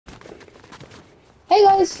Hey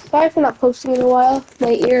guys, sorry for not posting in a while.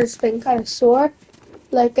 My ear's been kind of sore.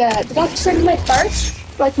 Like, the doctor said my first,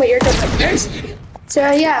 like my eardrum hurts. So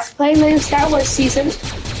yeah, playing the new Star Wars season.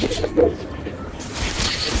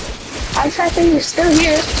 I'm typing you're still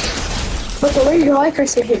here, but the way your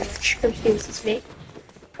likers are here, which confuses me.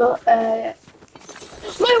 But, my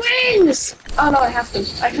wings! Oh no, I have them.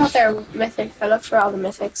 I thought they were mythic. I looked for all the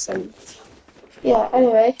mythics and, yeah,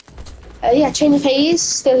 anyway. Yeah, Chain of Haze,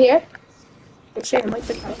 still here. Actually, I might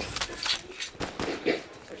be out.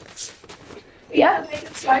 Yeah,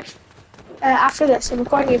 that's fine. After this, I'm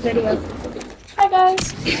recording a video. Hi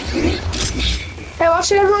guys! Hey, what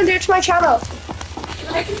should everyone do to my channel?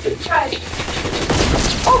 Like and subscribe.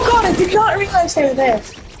 Oh god, I did not realize they were there.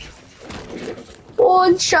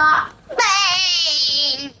 One shot.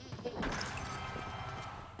 Bang!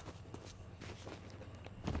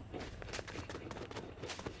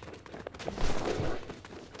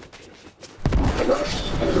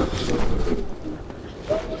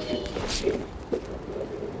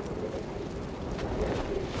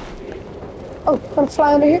 Oh, I'm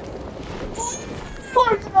fly under here. Oh,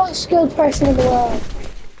 I'm the most skilled person in the world.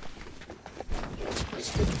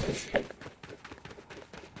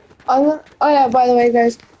 Oh yeah, by the way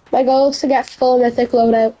guys, my goal is to get full mythic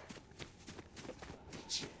loadout.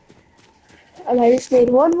 And I just need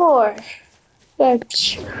one more. I'm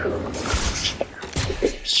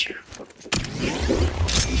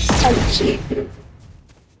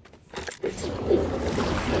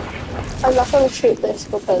not gonna shoot this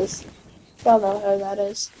because y'all know how that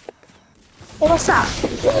is. Hey, what's that?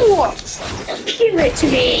 What? Give it to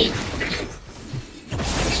me!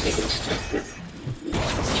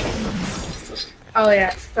 Oh yeah,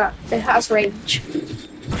 I forgot. It has range.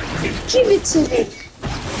 Give it to me!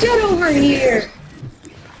 Get over here!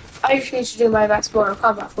 I just need to do my best Mortal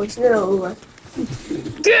Kombat voice. Get over.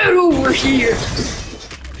 Get over here!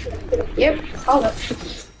 Yep, hold up.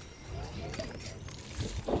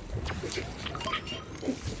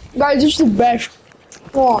 Guys, this is the best.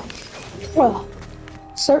 Oh.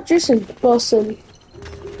 Searches and bussin'.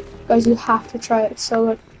 Guys, you have to try it. It's so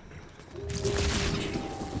good.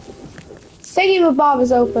 Thingy-ma-bob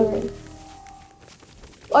is opening.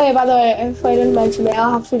 Oh yeah, by the way, if I didn't mention it,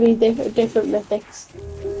 I'll have to be different mythics.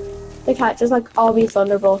 They can't just like all be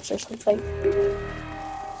thunderbolts or something.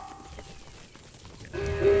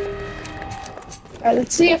 Alright,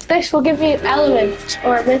 let's see if this will give me an element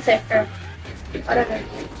or a mythic or whatever.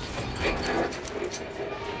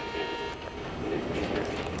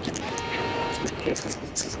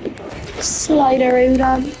 Slide around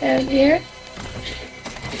on down here.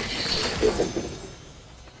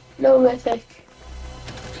 No mythic.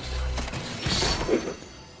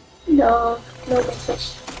 No mythic.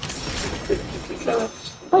 No.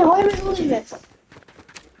 Wait, why am I holding this?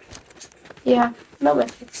 Yeah, no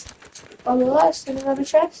mythics. On the last in another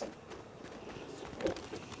chest.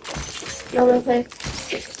 No mythic.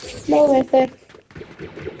 No mythic.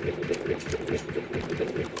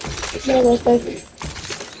 No mythic.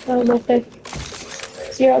 No mythic.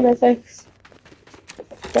 Zero mythics.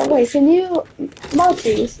 No, wait, can you mod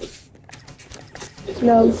these?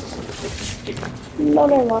 No.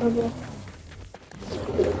 None are moddable.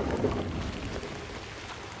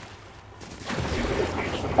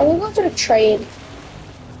 I'm gonna go to the train.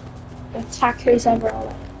 Attackers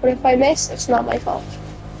everywhere. But if I miss, it's not my fault.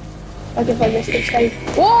 Like if I miss the train.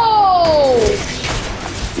 Whoa!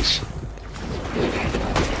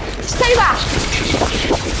 Stay back!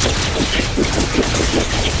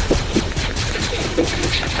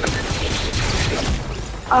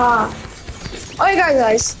 Oh yeah,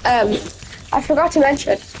 guys, I forgot to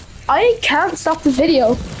mention, I can't stop the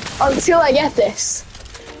video until I get this.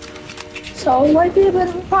 So it might be a bit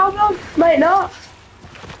of a problem, might not.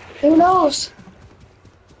 Who knows?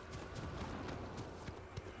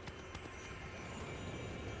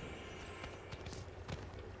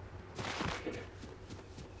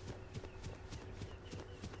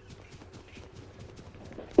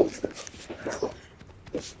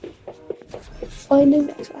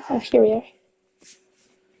 Finding here we are.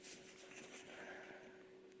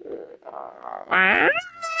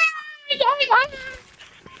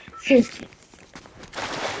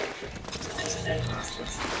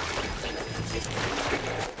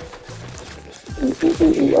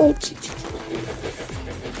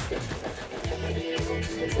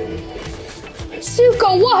 Suko,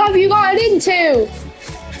 what have you gotten into?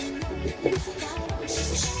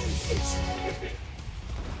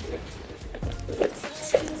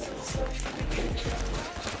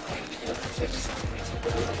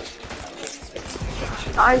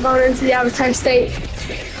 I'm going into the Avatar state.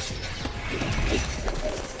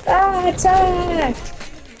 Ah, attack!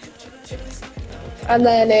 And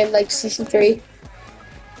then in like season 3.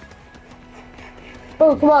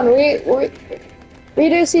 Oh, come on,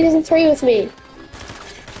 redo season 3 with me.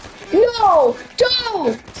 No!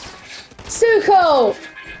 Don't! Suko!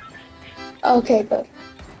 Okay, good.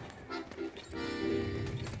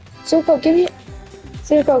 Suko, give me...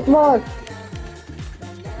 Suko, come on.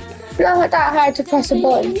 Not that hard to press a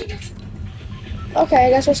button. Okay, I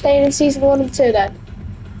guess we're staying in season 1 and 2 then.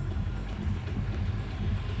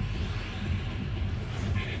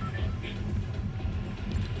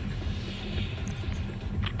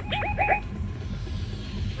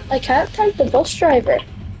 I can't thank the bus driver.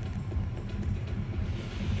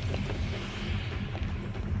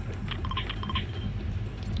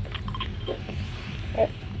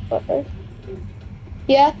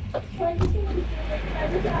 Yeah?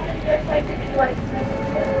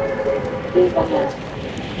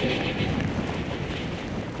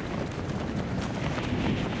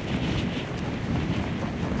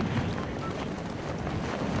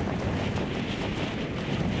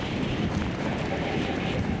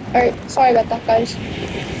 Alright, sorry about that, guys.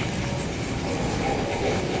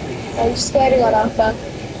 I'm just getting on Alpha.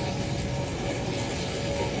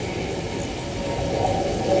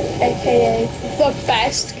 AKA the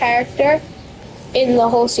best character in the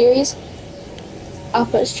whole series.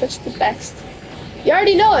 Alpha is just the best. You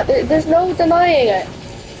already know it, there's no denying it.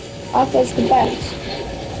 Alpha is the best.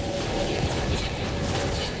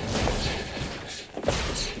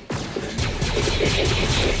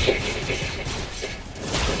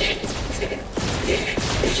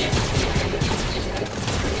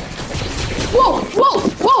 Whoa, whoa,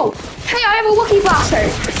 whoa! Hey, I have a Wookiee blaster!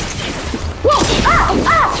 Whoa! Ah!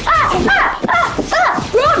 Ah! Ah! Ah! Ah! Ah!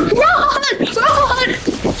 Run! Run! Run! Run!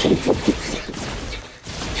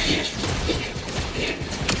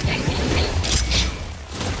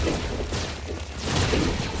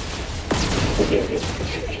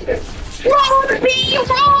 Me!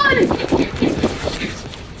 Run!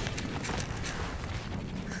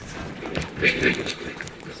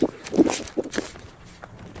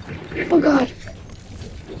 Oh God.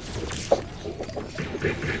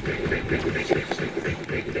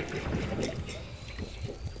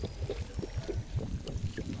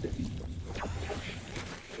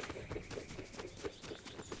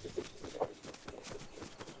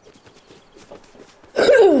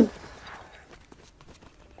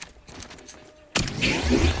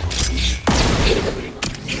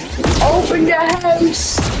 Open the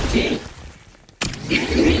house!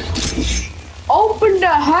 Open the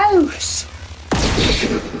house!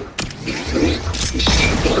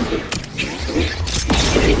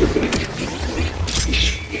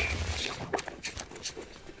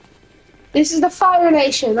 This is the Fire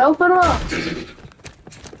Nation, open up!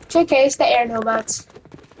 JK, it's the Air Nomads.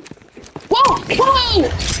 Whoa! Whoa!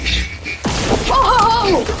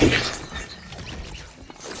 Whoa!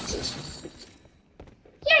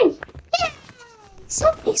 Yay! Yeah!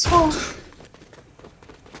 So peaceful!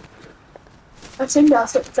 That's him now,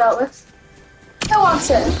 sit dealt with. Who wants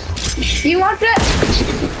it? You want it?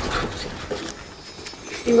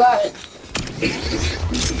 You got it.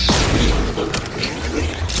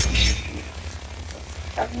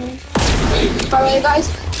 By the way, guys,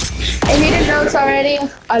 if you didn't know this already,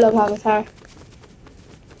 I love Avatar.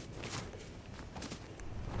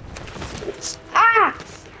 Ah!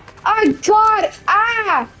 Oh God!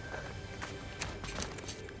 Ah!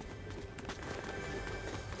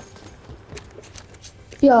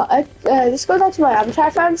 Yeah, this goes out to my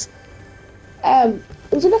Avatar fans.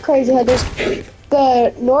 Isn't it crazy how there's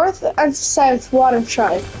the North and South Water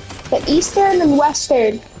Tribe, the Eastern and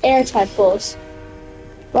Western Air Temples,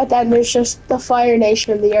 but then there's just the Fire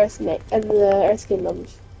Nation and the Earth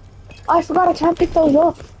Kingdoms. Oh, I forgot I can't pick those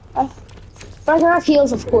up. But I can have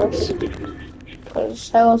heals, of course. Because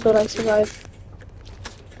how else would I survive?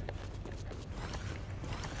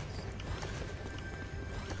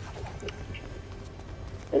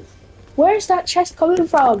 Where's that chest coming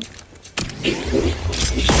from?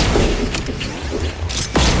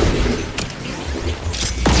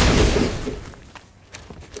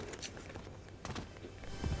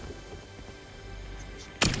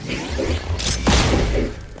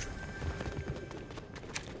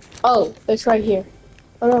 Oh, it's right here.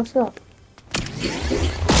 Oh no, it's not.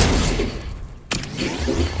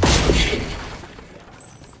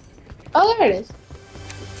 Oh, there it is.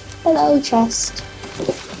 Hello, chest.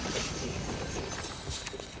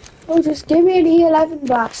 Oh, just give me an E11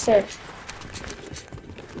 blaster.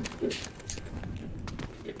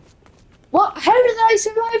 What? How did I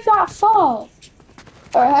survive that fall?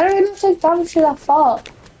 Or how did I not take damage to that fall?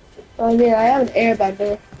 Well, I mean, I am an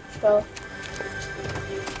airbender. So.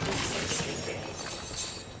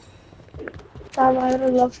 Damn, I would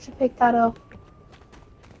have loved to pick that up.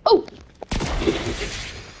 Oh!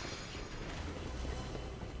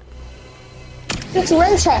 It's a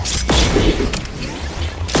rare chest.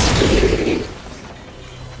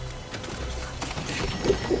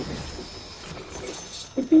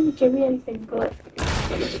 It didn't give me anything good.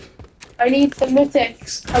 I need the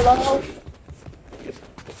mythics. Hello?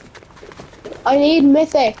 I need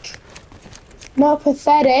mythic. Not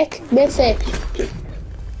pathetic. Mythic.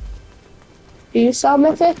 Do you sell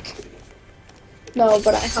mythic? No,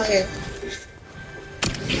 but I hire.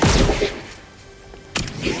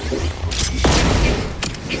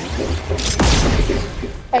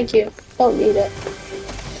 Thank you. Don't need it.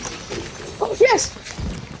 Oh, yes!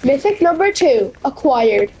 Mythic number 2.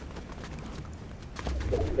 Acquired.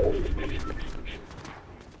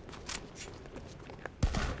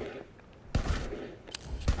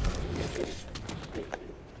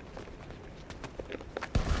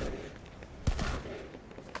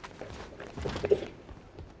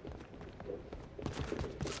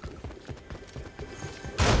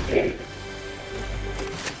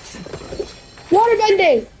 Water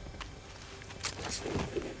bending!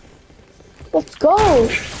 Let's go!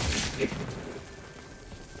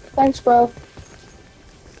 Thanks, bro.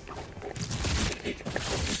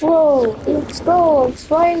 Whoa, let's go! I'm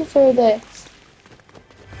flying through this.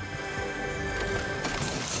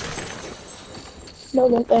 No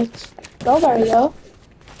mythics. Oh, there we go.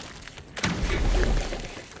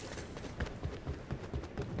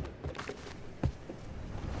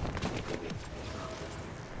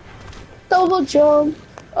 Double jump.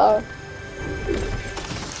 Oh.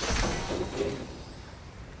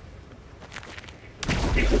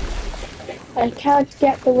 I can't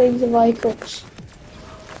get the wings of Icarus.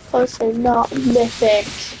 Plus they're not mythic.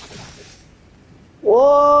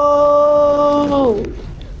 Whoa!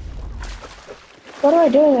 What am I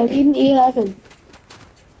doing? I need an 11.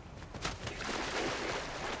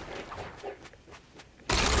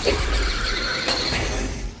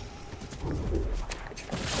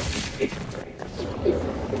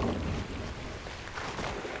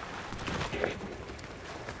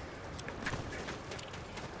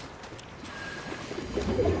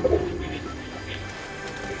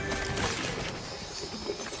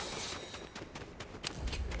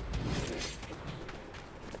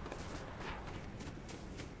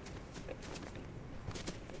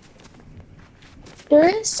 There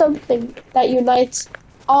is something that unites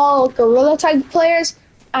all Gorilla Tag players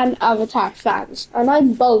and Avatar fans, and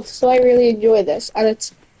I'm both, so I really enjoy this. And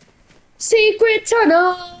it's secret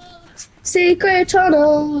tunnel through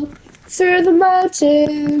the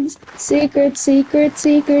mountains, secret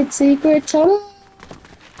tunnel.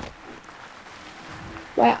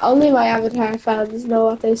 Only my Avatar fans know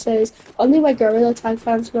what this is. Only my Gorilla Tag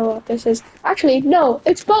fans know what this is. Actually, no,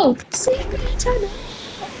 it's both. Secret tunnel.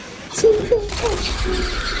 Secret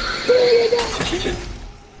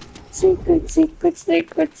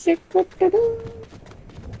tunnel.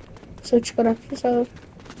 Switch good episode.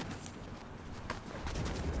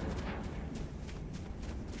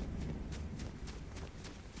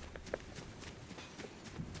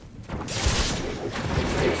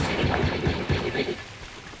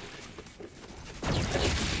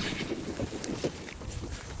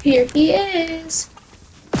 Here he is.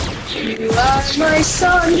 You are my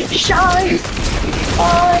sunshine.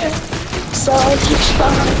 Oh,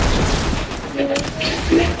 sunshine.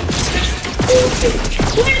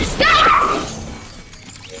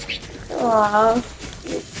 Aww.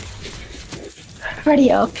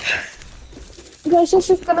 Ready up. Guys, this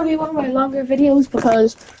is gonna be one of my longer videos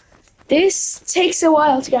because this takes a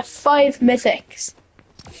while to get 5 mythics.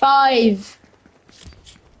 5.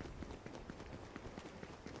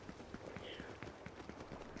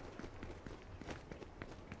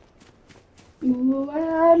 You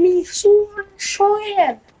are my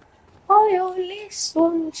sunshine, my only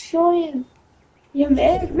sunshine. You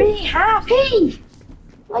make me happy.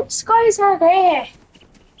 Like skies are there.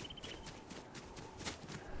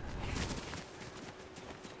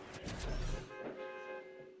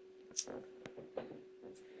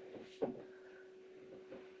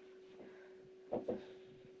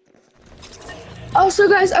 Also,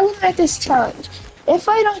 guys, I'm gonna make this challenge. If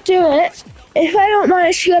I don't do it, if I don't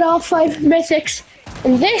manage to get all 5 mythics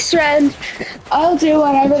in this round, I'll do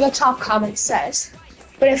whatever the top comment says.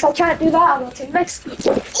 But if I can't do that, I'll go to the next.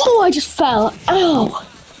 Oh, I just fell. Ow.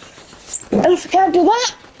 And if I can't do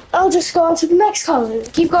that, I'll just go on to the next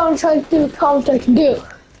comment. Keep going until I do the comment I can do.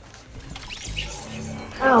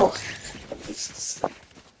 Ow.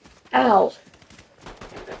 Ow.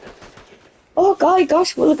 Oh, golly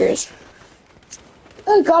gosh, willikers.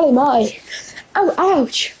 Oh, golly my. Oh,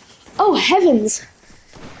 ouch. Oh, heavens.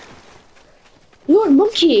 Lord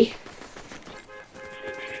Monkey.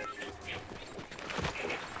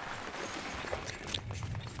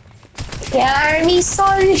 Yeah, me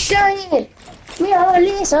sunshine. Me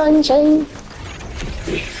only sunshine.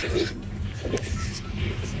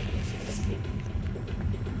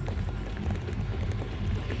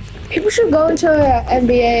 People should go into an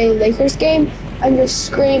NBA Lakers game and just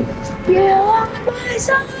scream, "You are my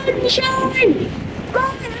sunshine!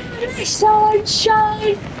 My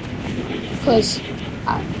sunshine!" Because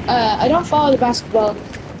I don't follow the basketball,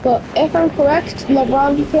 but if I'm correct,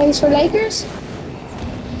 LeBron plays for Lakers.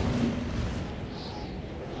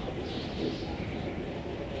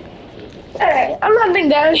 Alright, I'm landing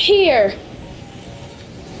down here.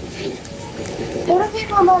 How do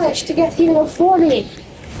people manage to get even a 40?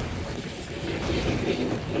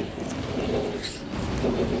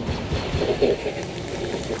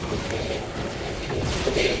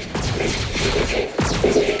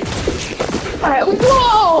 Alright,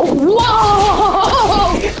 whoa! Whoa!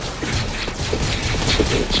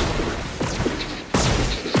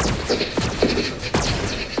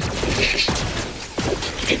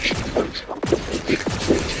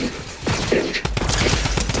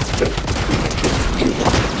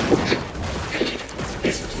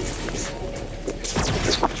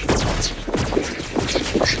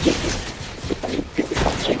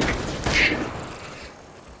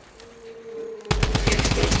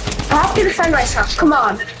 I have to defend myself, come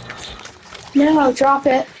on. No, I'll drop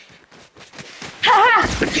it. Ha ha!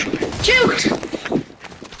 Shoot!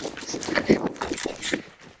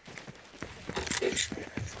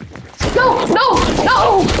 No! No!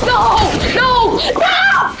 No! No! No!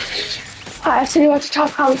 No! I have to do what the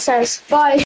top comment says. Bye.